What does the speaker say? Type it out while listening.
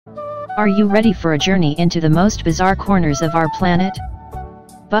Are you ready for a journey into the most bizarre corners of our planet?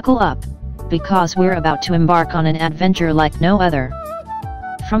 Buckle up, because we're about to embark on an adventure like no other.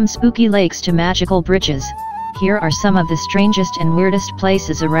 From spooky lakes to magical bridges, here are some of the strangest and weirdest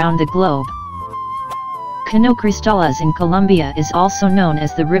places around the globe. Cano Cristales in Colombia is also known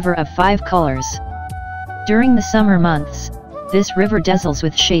as the River of Five Colors. During the summer months, this river dazzles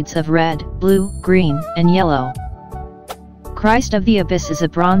with shades of red, blue, green, and yellow. Christ of the Abyss is a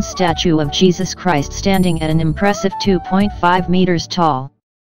bronze statue of Jesus Christ standing at an impressive 2.5 meters tall.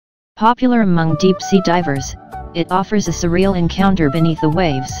 Popular among deep-sea divers, it offers a surreal encounter beneath the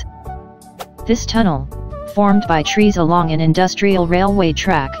waves. This tunnel, formed by trees along an industrial railway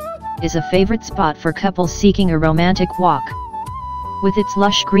track, is a favorite spot for couples seeking a romantic walk. With its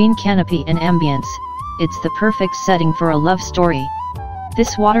lush green canopy and ambience, it's the perfect setting for a love story.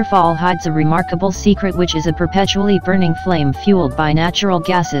 This waterfall hides a remarkable secret, which is a perpetually burning flame fueled by natural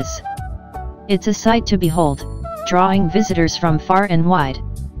gases. It's a sight to behold, drawing visitors from far and wide.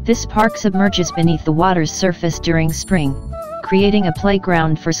 This park submerges beneath the water's surface during spring, creating a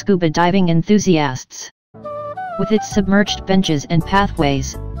playground for scuba diving enthusiasts. With its submerged benches and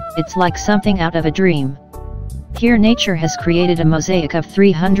pathways, it's like something out of a dream. Here nature has created a mosaic of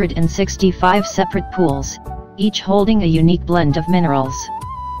 365 separate pools, each holding a unique blend of minerals.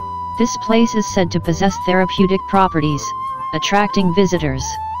 This place is said to possess therapeutic properties, attracting visitors.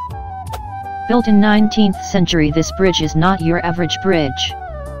 Built in 19th century, this bridge is not your average bridge.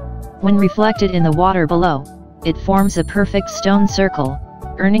 When reflected in the water below, it forms a perfect stone circle,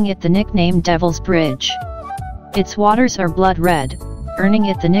 earning it the nickname Devil's Bridge. Its waters are blood red, earning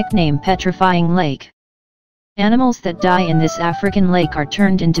it the nickname Petrifying Lake. Animals that die in this African lake are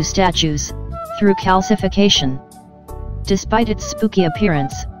turned into statues, through calcification. Despite its spooky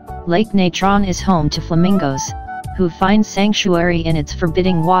appearance, Lake Natron is home to flamingos, who find sanctuary in its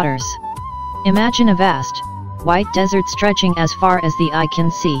forbidding waters. Imagine a vast, white desert stretching as far as the eye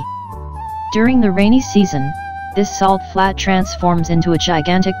can see. During the rainy season, this salt flat transforms into a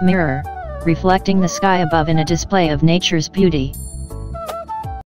gigantic mirror, reflecting the sky above in a display of nature's beauty.